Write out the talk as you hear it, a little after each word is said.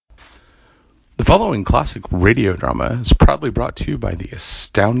following classic radio drama is proudly brought to you by the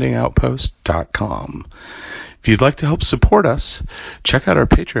AstoundingOutpost.com. If you'd like to help support us, check out our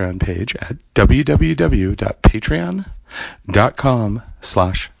Patreon page at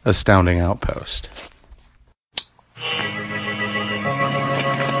www.patreon.com/astoundingoutpost.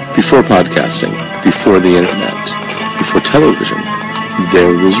 Before podcasting, before the internet, before television,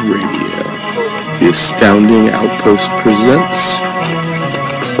 there was radio. The Astounding Outpost presents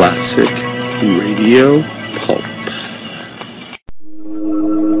Classic Radio Pulp.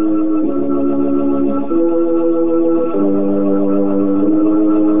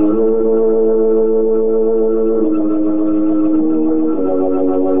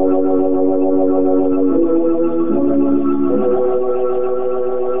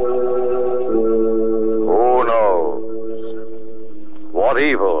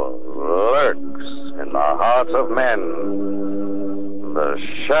 Of men. The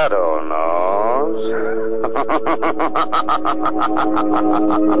shadow knows.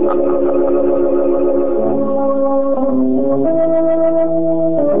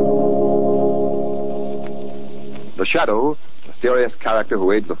 The Shadow, mysterious character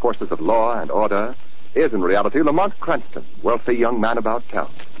who aids the forces of law and order, is in reality Lamont Cranston, wealthy young man about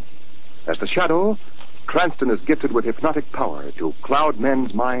town. As the Shadow, Cranston is gifted with hypnotic power to cloud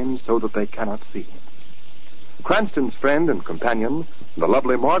men's minds so that they cannot see him. Cranston's friend and companion, the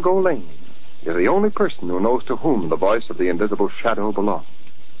lovely Margot Lane, is the only person who knows to whom the voice of the invisible shadow belongs.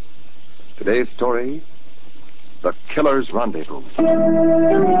 Today's story, The Killer's Rendezvous.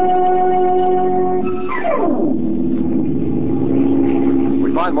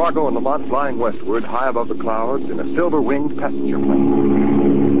 We find Margot and Lamont flying westward, high above the clouds, in a silver-winged passenger plane.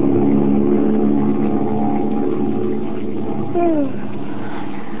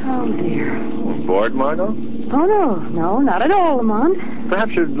 Oh, dear. Bored, Margot? Oh, no, not at all, Lamont.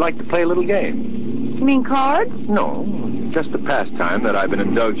 Perhaps you'd like to play a little game. You mean cards? No, just a pastime that I've been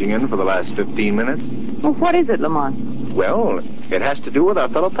indulging in for the last 15 minutes. Well, what is it, Lamont? Well, it has to do with our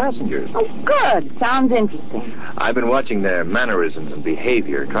fellow passengers. Oh, good. Sounds interesting. I've been watching their mannerisms and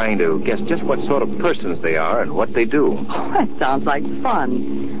behavior, trying to guess just what sort of persons they are and what they do. Oh, that sounds like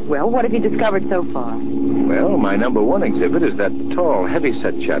fun. Well, what have you discovered so far? Well, my number one exhibit is that tall,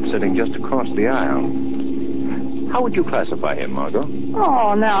 heavy-set chap sitting just across the aisle. How would you classify him, Margot?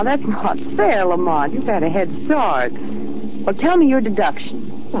 Oh, now, that's not fair, Lamont. You've had a head start. Well, tell me your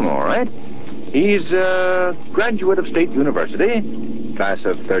deductions. All right. He's a graduate of State University, class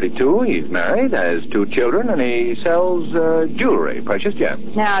of 32. He's married, has 2 children, and he sells jewelry, precious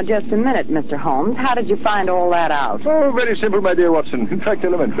gems. Now, just a minute, Mr. Holmes. How did you find all that out? Oh, very simple, my dear Watson. In fact,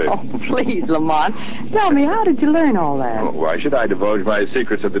 elementary. Oh, please, Lamont. Tell me, how did you learn all that? Oh, why should I divulge my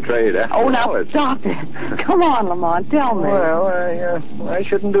secrets of the trade? Oh, now, stop it. Come on, Lamont, tell me. Well, I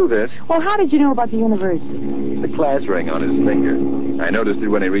shouldn't do this. Well, how did you know about the university? The class ring on his finger. I noticed it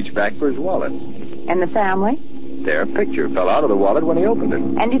when he reached back for his wallet. And the family? Their picture fell out of the wallet when he opened it.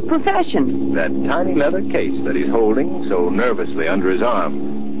 And his profession? That tiny leather case that he's holding so nervously under his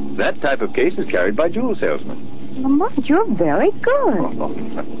arm. That type of case is carried by jewel salesmen. Lamont, you're very good.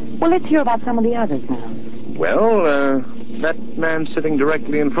 Well, let's hear about some of the others now. Well, that man sitting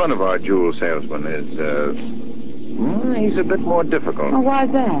directly in front of our jewel salesman is, he's a bit more difficult. Oh, why's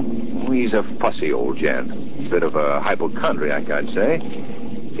that? He's a fussy old gent. A bit of a hypochondriac, I'd say.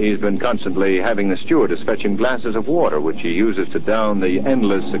 He's been constantly having the stewardess fetch him glasses of water, which he uses to down the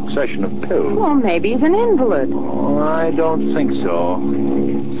endless succession of pills. Well, maybe he's an invalid. Oh, I don't think so.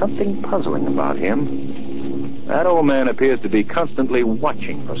 Something puzzling about him. That old man appears to be constantly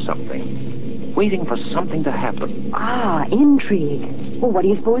watching for something. Waiting for something to happen. Ah, intrigue. Well, what do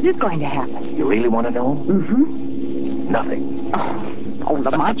you suppose is going to happen? You really want to know? Mm-hmm. Nothing. Oh,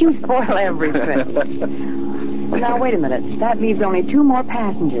 Lamont, you spoil everything. Well, now, wait a minute. That leaves only 2 more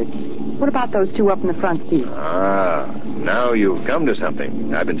passengers. What about those 2 up in the front seat? Ah, now you've come to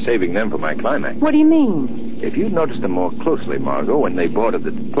something. I've been saving them for my climax. What do you mean? If you'd noticed them more closely, Margot, when they boarded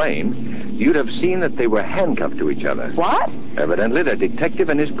the plane, you'd have seen that they were handcuffed to each other. What? Evidently, the detective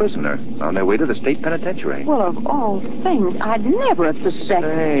and his prisoner on their way to the state penitentiary. Well, of all things, I'd never have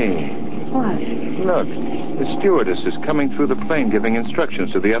suspected. Hey. What? Look, the stewardess is coming through the plane giving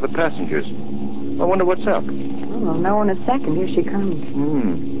instructions to the other passengers. I wonder what's up. We'll know in a second. Here she comes.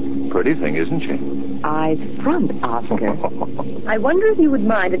 Pretty thing, isn't she? Eyes front, Oscar. I wonder if you would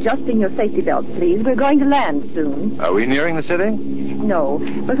mind adjusting your safety belts, please. We're going to land soon. Are we nearing the city? No,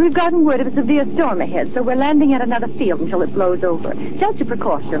 but we've gotten word of a severe storm ahead, so we're landing at another field until it blows over. Just a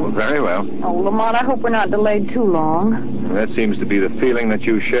precaution. Well, very well. Oh, Lamont, I hope we're not delayed too long. That seems to be the feeling that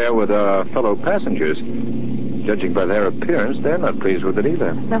you share with our fellow passengers. Judging by their appearance, they're not pleased with it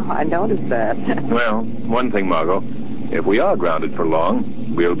either. No, I noticed that. Well, one thing, Margot. If we are grounded for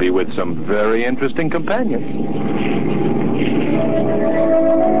long, we'll be with some very interesting companions.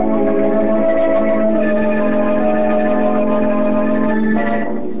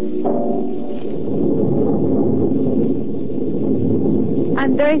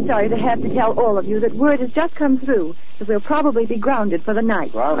 I'm very sorry to have to tell all of you that word has just come through that we'll probably be grounded for the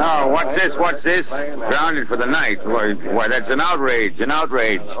night. No, what's this? Grounded for the night? Why, that's an outrage,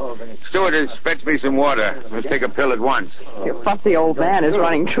 Stewardess, fetch me some water. Let's take a pill at once. Your fussy old man is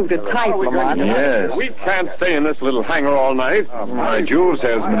running true to type, Lamont. Yes. We can't stay in this little hangar all night. My jewel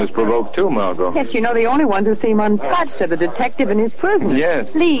salesman is provoked too, Margot. Yes, you know, the only ones who seem untouched are the detective and his prisoner. Yes.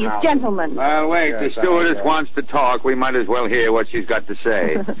 Please, gentlemen. Well, wait. The stewardess wants to talk. We might as well hear what she's got to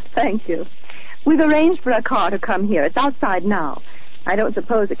say. Thank you. We've arranged for a car to come here. It's outside now. I don't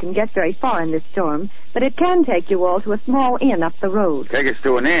suppose it can get very far in this storm, but it can take you all to a small inn up the road. Take us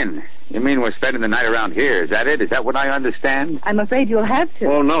to an inn? You mean we're spending the night around here? Is that it? Is that what I understand? I'm afraid you'll have to.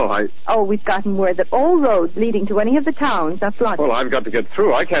 Oh, no, Oh, we've gotten word that all roads leading to any of the towns are flooded. Well, I've got to get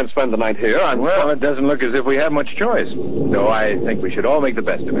through. I can't spend the night here. Well, it doesn't look as if we have much choice. So I think we should all make the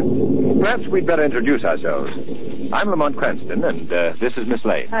best of it. Perhaps we'd better introduce ourselves. I'm Lamont Cranston, and this is Miss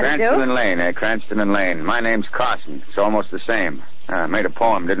Lane. How do you do? Cranston and Lane, Cranston and Lane. My name's Carson. It's almost the same. I made a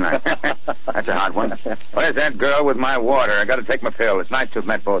poem, didn't I? That's a hot one. Where's that girl with my water? I got to take my pill. It's nice to have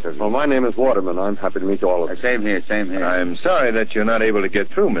met both of you. Well, my name is Waterman. I'm happy to meet all of you. Same here. I'm sorry that you're not able to get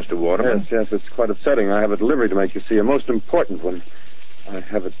through, Mr. Waterman. Yes, it's quite upsetting. I have a delivery to make, you see, a most important one. I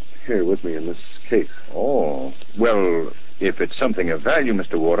have it here with me in this case. Oh, well, if it's something of value,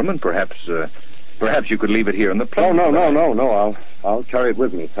 Mr. Waterman, perhaps you could leave it here in the plane. Oh, no. I'll carry it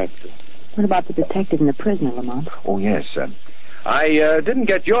with me, thank you. What about the detective and the prisoner, Lamont? Oh, yes, I didn't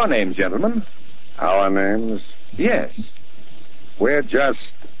get your names, gentlemen. Our names? Yes. We're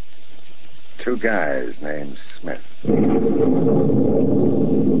just two guys named Smith.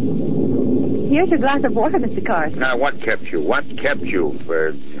 Here's your glass of water, Mr. Carson. Now, what kept you? I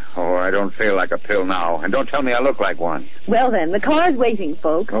don't feel like a pill now. And don't tell me I look like one. Well, then, the car's waiting,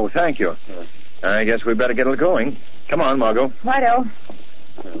 folks. Oh, thank you. I guess we better get it going. Come on, Margot. Righto.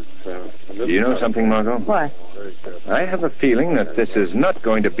 Do you know something, Margot? What? I have a feeling that this is not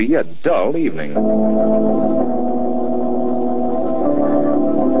going to be a dull evening.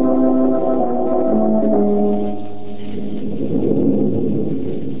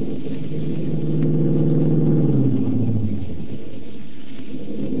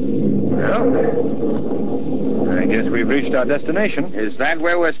 Well, I guess we've reached our destination. Is that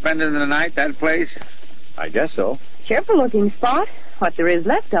where we're spending the night, that place? I guess so. Cheerful-looking spot. What there is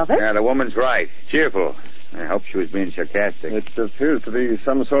left of it. Yeah, the woman's right. Cheerful. I hope she was being sarcastic. It appears to be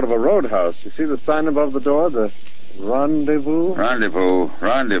some sort of a roadhouse. You see the sign above the door? The Rendezvous?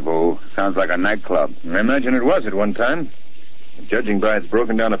 Rendezvous. Sounds like a nightclub. I imagine it was at one time. Judging by its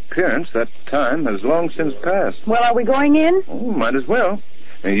broken down appearance, that time has long since passed. Well, are we going in? Oh, might as well.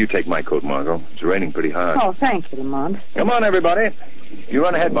 Hey, you take my coat, Margot. It's raining pretty hard. Oh, thank you, Lamont. Come on, everybody. You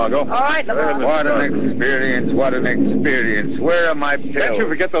run ahead, Margot. All right, Lamont. What an experience. Where are my pills? Can't you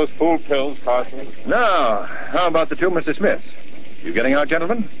forget those fool pills, Carson? Now, how about the two Mr. Smiths? You getting out,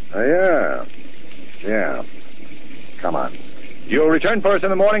 gentlemen? Yeah. Come on. You'll return for us in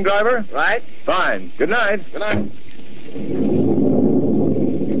the morning, driver? Right? Fine. Good night. Good night.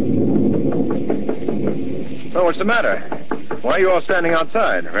 Oh, what's the matter? Why are you all standing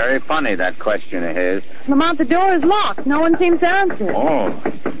outside? Very funny, that question of his. Lamont, the door is locked. No one seems to answer. Oh.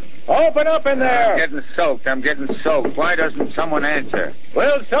 Open up in there. I'm getting soaked. Why doesn't someone answer?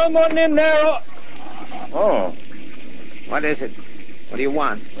 Will someone in there? Oh. What is it? What do you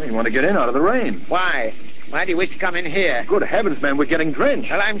want? Well, you want to get in out of the rain. Why? Why do you wish to come in here? Good heavens, man, we're getting drenched.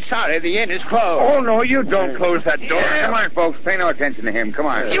 Well, I'm sorry. The inn is closed. Oh, no, you don't close that door. Yeah. Come on, folks. Pay no attention to him. Come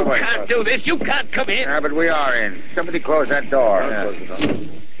on. You can't do this. You can't come in. Yeah, but we are in. Somebody close that door.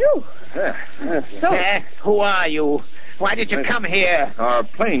 Phew. Who are you? Why did you come here? Our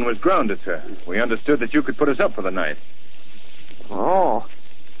plane was grounded, sir. We understood that you could put us up for the night. Oh.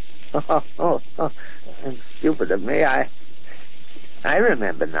 Stupid of me. I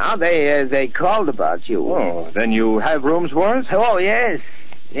remember now. They called about you. Oh, then you have rooms for us? Oh, yes.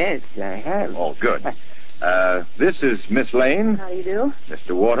 Yes, I have. Oh, good. This is Miss Lane. How do you do?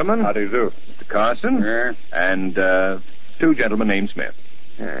 Mr. Waterman. How do you do? Mr. Carson. Yeah. And two gentlemen named Smith.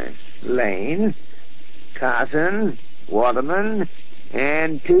 Lane, Carson, Waterman,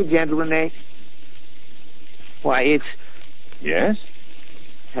 and two gentlemen named... Why, it's... Yes?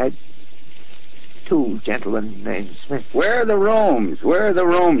 two gentlemen named Smith. Where are the rooms? Where are the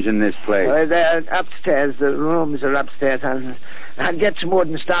rooms in this place? They're upstairs. The rooms are upstairs. I'll get some wood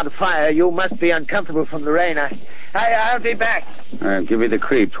and start a fire. You must be uncomfortable from the rain. I'll be back. Give you the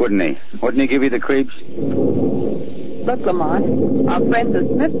creeps, wouldn't he? Wouldn't he give you the creeps? Look, Lamont, our friends the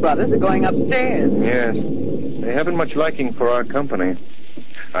Smith brothers are going upstairs. Yes. They haven't much liking for our company.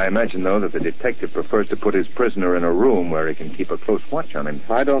 I imagine, though, that the detective prefers to put his prisoner in a room where he can keep a close watch on him.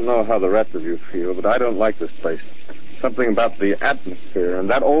 I don't know how the rest of you feel, but I don't like this place. Something about the atmosphere and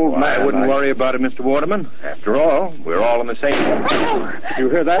that old man. I wouldn't worry about it, Mr. Waterman. After all, we're all in the same... Oh! You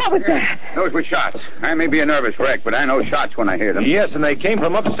hear that? What was that? Those were shots. I may be a nervous wreck, but I know shots when I hear them. Yes, and they came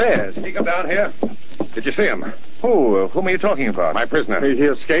from upstairs. Did he come down here? Did you see him? Whom are you talking about? My prisoner. He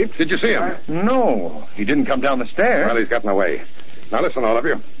escaped? Did you see him? No, he didn't come down the stairs. Well, he's gotten away. Now listen, all of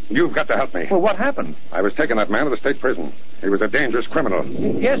you. You've got to help me. Well, what happened? I was taking that man to the state prison. He was a dangerous criminal.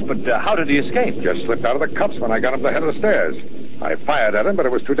 Yes, but how did he escape? Just slipped out of the cuffs when I got him to the head of the stairs. I fired at him, but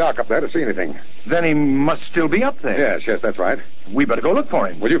it was too dark up there to see anything. Then he must still be up there. Yes, that's right. We better go look for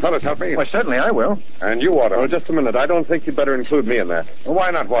him. Will you fellas help me? Why, certainly I will. And you, Water. Oh, just a minute. I don't think you'd better include me in that. Well,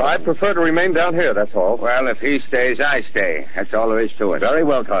 why not, Water? I'd prefer to remain down here, that's all. Well, if he stays, I stay. That's all there is to it. Very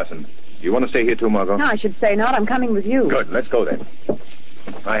well, Carson. You want to stay here too, Margot? No, I should say not. I'm coming with you. Good. Let's go then.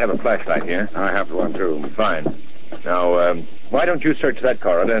 I have a flashlight here. I have one, too. Fine. Now, why don't you search that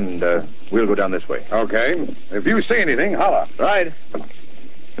corridor, and we'll go down this way. Okay. If you see anything, holler. Right.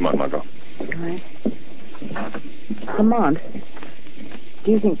 Come on, Margot. All right. Lamont,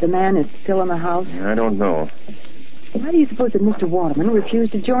 do you think the man is still in the house? I don't know. Why do you suppose that Mr. Waterman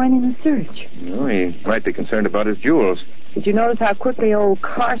refused to join in the search? Well, he might be concerned about his jewels. Did you notice how quickly old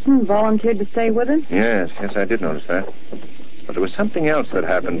Carson volunteered to stay with him? Yes, I did notice that. But there was something else that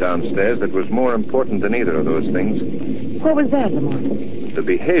happened downstairs that was more important than either of those things. What was that, Lamont? The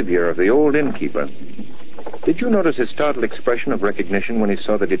behavior of the old innkeeper. Did you notice his startled expression of recognition when he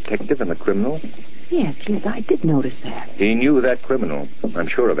saw the detective and the criminal? Yes, I did notice that. He knew that criminal. I'm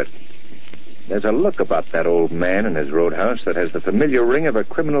sure of it. There's a look about that old man in his roadhouse that has the familiar ring of a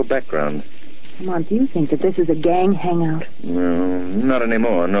criminal background. Lamont, do you think that this is a gang hangout? No, not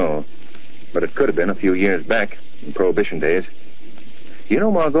anymore, no. But it could have been a few years back, in Prohibition days. You know,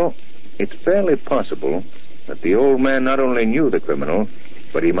 Margot, it's fairly possible that the old man not only knew the criminal,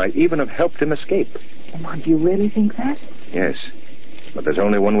 but he might even have helped him escape. Lamont, do you really think that? Yes, but there's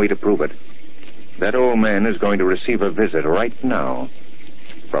only one way to prove it. That old man is going to receive a visit right now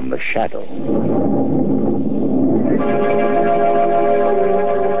from the Shadow.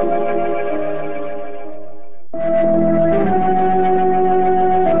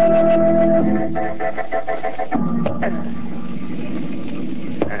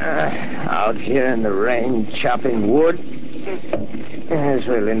 Out here in the rain, chopping wood. There's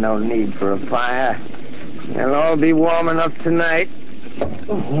really no need for a fire. They'll all be warm enough tonight.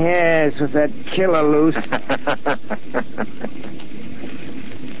 Yes, with that killer loose.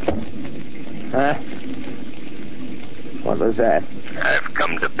 Huh? What was that? I've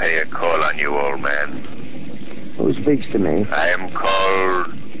come to pay a call on you, old man. Who speaks to me? I am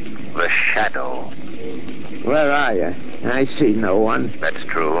called the Shadow. Where are you? I see no one. That's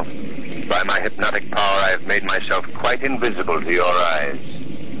true. By my hypnotic power, I have made myself quite invisible to your eyes.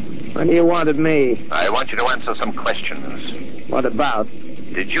 What do you want of me? I want you to answer some questions. What about?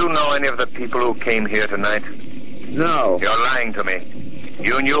 Did you know any of the people who came here tonight? No. You're lying to me.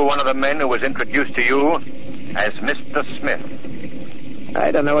 You knew one of the men who was introduced to you as Mr. Smith.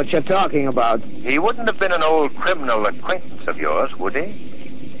 I don't know what you're talking about. He wouldn't have been an old criminal acquaintance of yours, would he?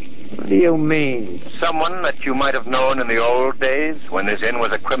 What do you mean? Someone that you might have known in the old days when this inn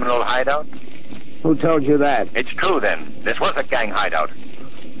was a criminal hideout? Who told you that? It's true, then. This was a gang hideout.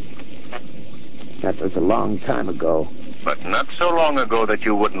 That was a long time ago. But not so long ago that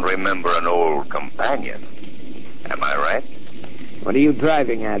you wouldn't remember an old companion. Am I right? What are you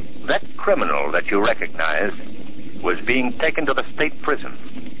driving at? That criminal that you recognize was being taken to the state prison.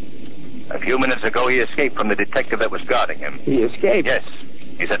 A few minutes ago, he escaped from the detective that was guarding him. He escaped? Yes.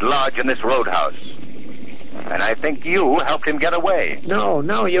 He's at large in this roadhouse. And I think you helped him get away.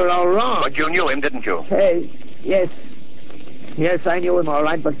 No, you're all wrong. But you knew him, didn't you? Hey, yes. Yes, I knew him all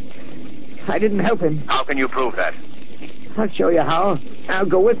right, but I didn't help him. How can you prove that? I'll show you how. I'll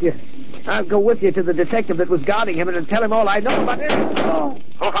go with you. I'll go with you to the detective that was guarding him and tell him all I know about it. Oh.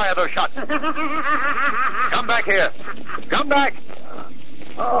 Who fired those shots? Come back here. Come back.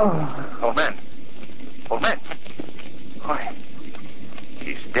 Oh. Old man. Old man. Why?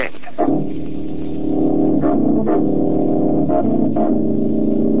 He's dead.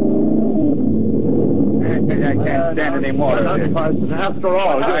 I can't stand any more of this. After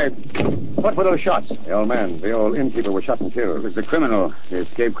all, What were those shots? The old man, the old innkeeper was shot and killed. It was the criminal, the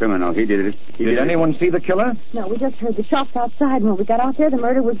escaped criminal. He did it. Did anyone see the killer? No, we just heard the shots outside. When we got out there, the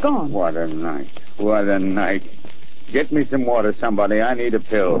murder was gone. What a night. What a night. Get me some water, somebody. I need a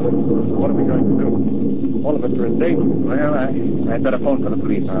pill. What are we going to do? All of us are in danger. Well, I'd better phone for the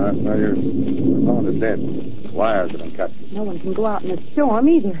police. No, the phone is dead. Wires have been cut. No one can go out in the storm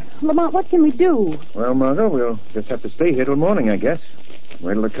either. Lamont, what can we do? Well, Margot, we'll just have to stay here till morning, I guess.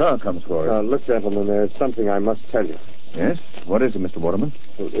 Wait till the car comes for us. Look, gentlemen, there's something I must tell you. Yes? What is it, Mr. Waterman?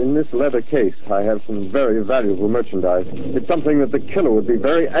 In this leather case, I have some very valuable merchandise. It's something that the killer would be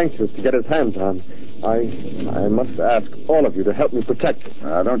very anxious to get his hands on. I must ask all of you to help me protect it.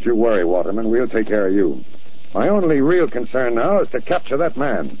 Don't you worry, Waterman. We'll take care of you. My only real concern now is to capture that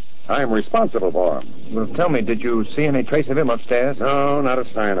man. I'm responsible for him. Well, tell me, did you see any trace of him upstairs? No, not a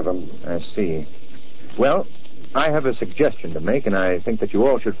sign of him. I see. Well, I have a suggestion to make, and I think that you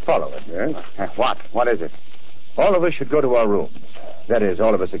all should follow it. Yes? What? What is it? All of us should go to our rooms. That is,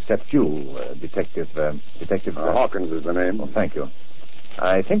 all of us except you, Detective... Hawkins is the name. Well, thank you.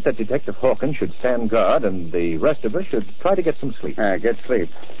 I think that Detective Hawkins should stand guard, and the rest of us should try to get some sleep. Get sleep.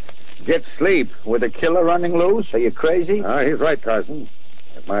 Get sleep with a killer running loose? Are you crazy? He's right, Carson.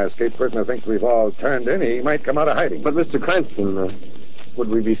 If my escaped prisoner thinks we've all turned in, he might come out of hiding. But, Mr. Cranston, would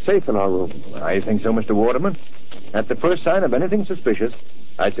we be safe in our room? I think so, Mr. Waterman. At the first sign of anything suspicious,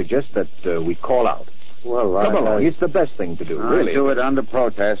 I suggest that we call out. Well, Come along. It's the best thing to do, really. Do it under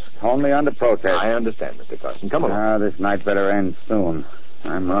protest. Only under protest. I understand, Mr. Carson. Come along. This night better end soon.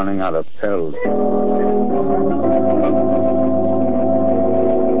 I'm running out of pills.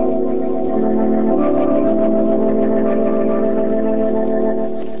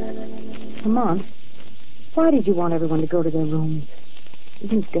 Lamont, why did you want everyone to go to their rooms?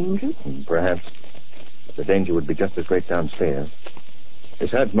 Isn't it dangerous? Perhaps. But the danger would be just as great downstairs.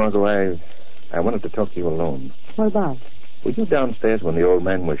 Besides, Margot, I wanted to talk to you alone. What about? Were you downstairs when the old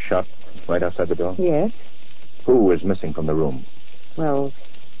man was shot right outside the door? Yes. Who was missing from the room? Well,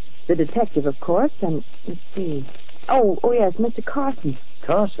 the detective, of course, and let's see. Oh, yes, Mr. Carson.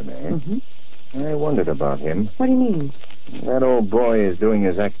 Carson, eh? Mm-hmm. I wondered about him. What do you mean? That old boy is doing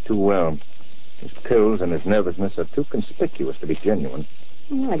his act too well. His pills and his nervousness are too conspicuous to be genuine.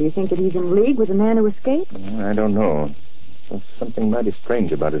 Why, do you think that he's in league with the man who escaped? I don't know. There's something mighty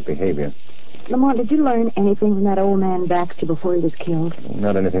strange about his behavior. Lamont, did you learn anything from that old man Baxter before he was killed?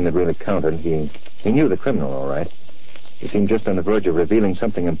 Not anything that really counted. He knew the criminal, all right. He seemed just on the verge of revealing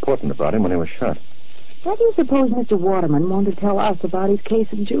something important about him when he was shot. Why do you suppose Mr. Waterman wanted to tell us about his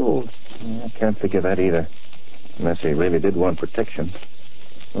case of jewels? I can't figure that either. Unless he really did want protection.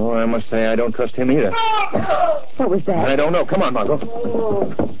 Oh, I must say I don't trust him either. What was that? I don't know. Come on, Margot.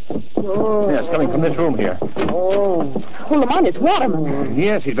 Yes, coming from this room here. Oh, Lamont, it's Waterman.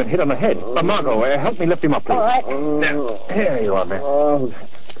 Yes, he's been hit on the head. Margot, help me lift him up, please. All right. There you are, man.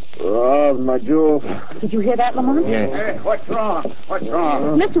 My jewels. Did you hear that, Lamont? Yes. Hey, what's wrong? What's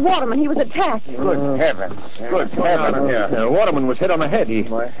wrong? Mr. Waterman, he was attacked. Good heavens. Good heavens. Yeah. Waterman was hit on the head. He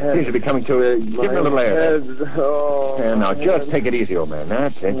seems to be coming to. Give him a little air. Now, just take it easy, old man.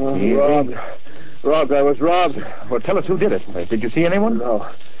 That's it. Easy. Robbed. I was robbed. Well, tell us who did it. Did you see anyone? No,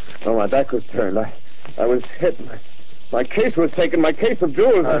 my back was turned. I was hit. My case was taken. My case of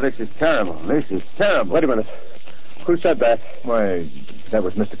jewels. This is terrible. This is terrible. Wait a minute. Who said that? Why, that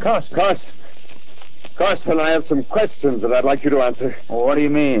was Mr. Carson. Carson, I have some questions that I'd like you to answer. Well, what do you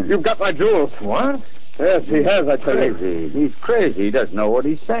mean? You've got my jewels. What? Yes, he has, I tell you. Crazy. He's crazy. He doesn't know what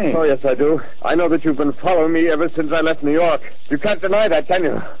he's saying. Oh, yes, I do. I know that you've been following me ever since I left New York. You can't deny that, can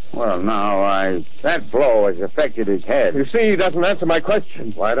you? Well, now, that blow has affected his head. You see, he doesn't answer my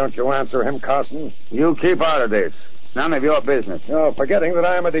question. Why don't you answer him, Carson? You keep out of this. None of your business. You're forgetting that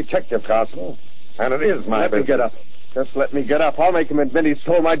I am a detective, Carson. And it is my business. Let me get up. Just let me get up. I'll make him admit he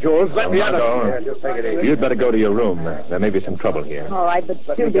stole my jewels. Let me out of here. Just take it easy. You'd better go to your room. There may be some trouble here. All right,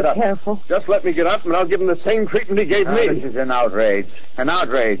 but do be careful. Just let me get up, and I'll give him the same treatment he gave me. This is an outrage. An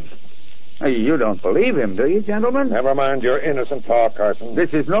outrage. Hey, you don't believe him, do you, gentlemen? Never mind your innocent talk, Carson.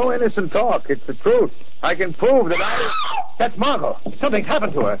 This is no innocent talk. It's the truth. I can prove that That's Margot. Something's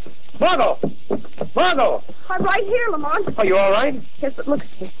happened to her. Margot! Margot! I'm right here, Lamont. Are you all right? Yes, but look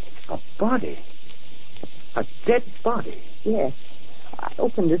at this. A body. A dead body. Yes. I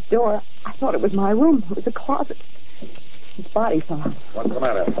opened this door. I thought it was my room. It was a closet. His body found. What's the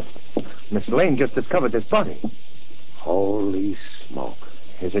matter? Miss Lane just discovered this body. Holy smoke.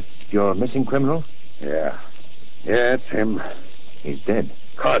 Is it your missing criminal? Yeah. Yeah, it's him. He's dead.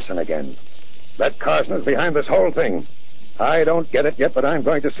 Carson again. That Carson is behind this whole thing. I don't get it yet, but I'm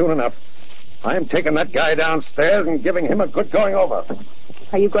going to soon enough. I'm taking that guy downstairs and giving him a good going over.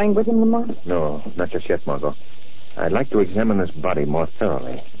 Are you going with him, Lamont? No, not just yet, Margot. I'd like to examine this body more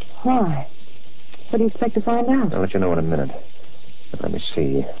thoroughly. Why? What do you expect to find out? I'll let you know in a minute. But let me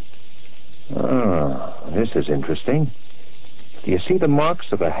see. Oh, this is interesting. Do you see the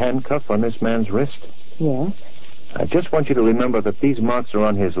marks of a handcuff on this man's wrist? Yes. I just want you to remember that these marks are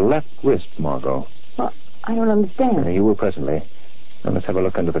on his left wrist, Margot. Well, I don't understand. You will presently. Now let's have a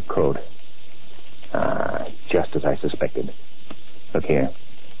look under the coat. Just as I suspected. Look here.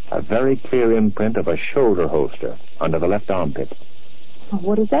 A very clear imprint of a shoulder holster under the left armpit. Well,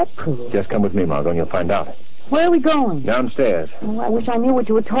 what does that prove? Just come with me, Margot, and you'll find out. Where are we going? Downstairs. Oh, I wish I knew what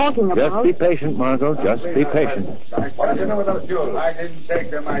you were talking about. Just be patient, Margot. Just be patient. What did you know with those jewels? I didn't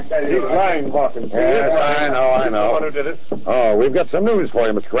take them, I tell you. He's lying, Hawkins. Yes, I know. Who did it? Oh, we've got some news for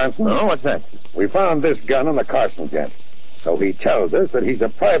you, Mr. Cranston. Oh, what's that? We found this gun on the Carson gent. So he tells us that he's a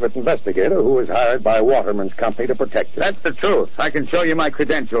private investigator who was hired by Waterman's company to protect you. That's the truth. I can show you my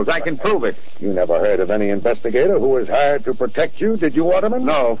credentials. I can prove it. You never heard of any investigator who was hired to protect you, did you, Waterman?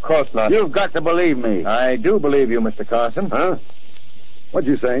 No, of course not. You've got to believe me. I do believe you, Mr. Carson. Huh? What'd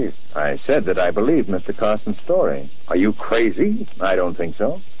you say? I said that I believe Mr. Carson's story. Are you crazy? I don't think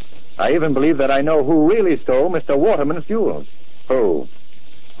so. I even believe that I know who really stole Mr. Waterman's jewels. Who?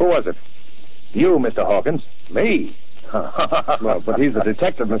 Who was it? You, Mr. Hawkins. Me? Well, but he's a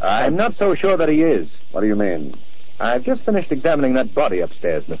detective, Mr. I'm not so sure that he is. What do you mean? I've just finished examining that body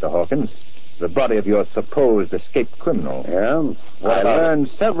upstairs, Mr. Hawkins. The body of your supposed escaped criminal. Yeah? I learned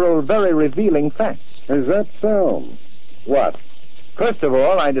several very revealing facts. Is that so? What? First of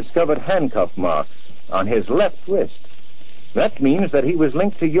all, I discovered handcuff marks on his left wrist. That means that he was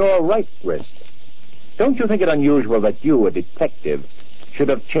linked to your right wrist. Don't you think it unusual that you, a detective, should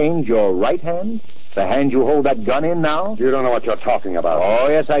have changed your right hand? The hand you hold that gun in now? You don't know what you're talking about. Oh,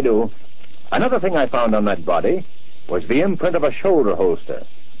 yes, I do. Another thing I found on that body was the imprint of a shoulder holster.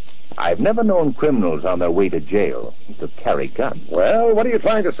 I've never known criminals on their way to jail to carry guns. Well, what are you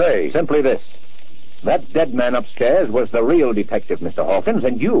trying to say? Simply this. That dead man upstairs was the real detective, Mr. Hawkins,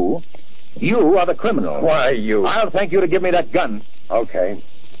 and you are the criminal. Why, you... I'll thank you to give me that gun. Okay.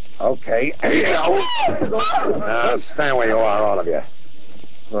 Now, stand where you are, all of you.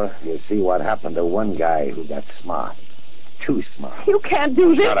 Well, you see what happened to one guy who got smart. Too smart. You can't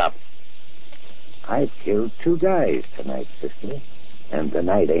do this. Shut up. I've killed 2 guys tonight, sister. And the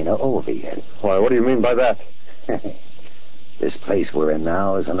night ain't over yet. Why, what do you mean by that? This place we're in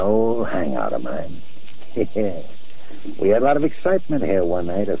now is an old hangout of mine. We had a lot of excitement here one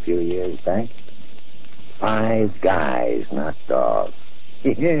night a few years back. 5 guys knocked off.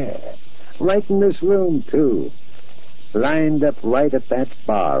 Yeah. Right in this room, too. Lined up right at that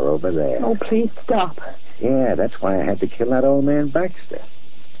bar over there. Oh, please stop. Yeah, that's why I had to kill that old man Baxter.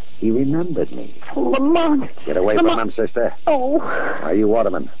 He remembered me. Oh, Lamont. Get away from him, sister. Oh. Now, you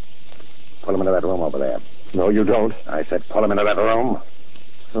Waterman. Pull him into that room over there. No, you don't. I said pull him into that room.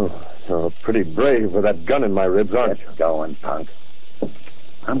 Oh, you're pretty brave with that gun in my ribs, aren't you? Get going, punk.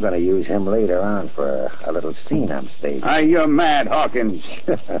 I'm going to use him later on for a little scene I'm staging. You're mad, Hawkins.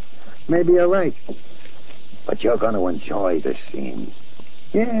 Maybe you're right. But you're going to enjoy this scene.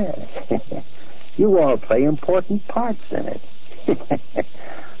 Yeah. You all play important parts in it.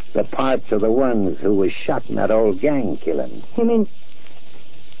 The parts of the ones who was shot in that old gang killing. You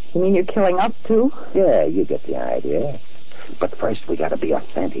mean you're killing us, too? Yeah, you get the idea. But first we got to be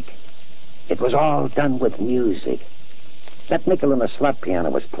authentic. It was all done with music. That nickel and the slot piano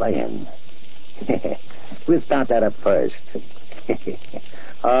was playing. We'll start that up first.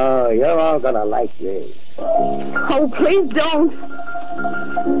 Oh, you're all going to like this. Oh, please don't.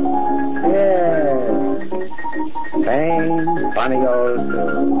 Yeah. Same funny old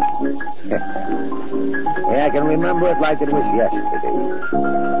tune. Yeah, I can remember it like it was yesterday.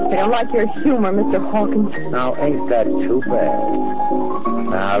 I don't like your humor, Mr. Hawkins. Now, ain't that too bad?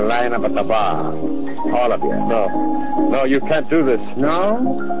 Now, line up at the bar. All of you. No, you can't do this.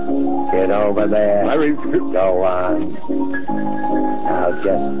 No? Get over there. I refuse. Go on. Now,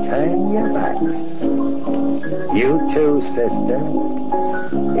 just turn your backs. You too, sister.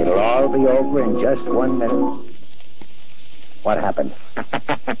 It'll all be over in just 1 minute. What happened?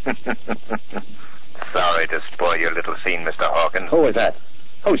 Sorry to spoil your little scene, Mr. Hawkins. Who was that?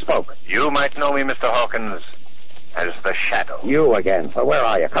 Who spoke? You might know me, Mr. Hawkins, as the Shadow. You again. So where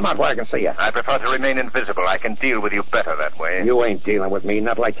are you? Come out where I can see you. I prefer to remain invisible. I can deal with you better that way. You ain't dealing with me.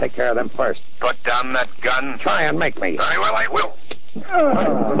 Not till I take care of them first. Put down that gun. Try and make me. Very well, I will.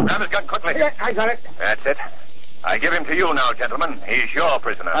 Grab his gun quickly. Yeah, I got it. That's it. I give him to you now, gentlemen. He's your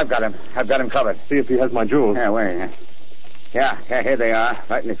prisoner. I've got him covered. See if he has my jewels. Yeah, wait. Yeah, here they are,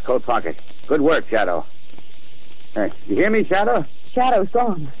 right in his coat pocket. Good work, Shadow. Hey, you hear me, Shadow? Shadow's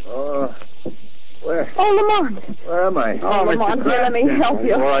gone. Where? Oh, Lamont. Where am I? Oh, Lamont, here, let me help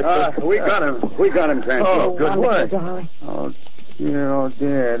you. All right, we got him. We got him, Cranston. Oh, good wonderful, work. darling. Oh,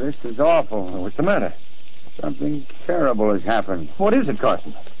 dear. This is awful. What's the matter? Something terrible has happened. What is it,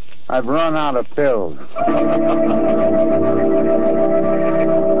 Carson? I've run out of pills.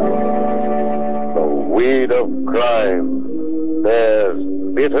 The weed of crime bears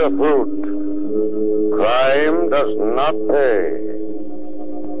bitter fruit. Crime does not pay.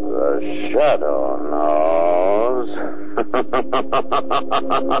 The shadow knows.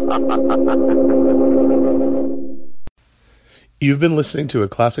 You've been listening to a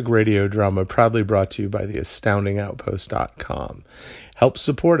classic radio drama proudly brought to you by theastoundingoutpost.com. Help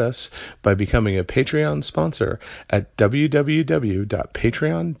support us by becoming a Patreon sponsor at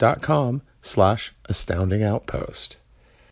www.patreon.com/astoundingoutpost.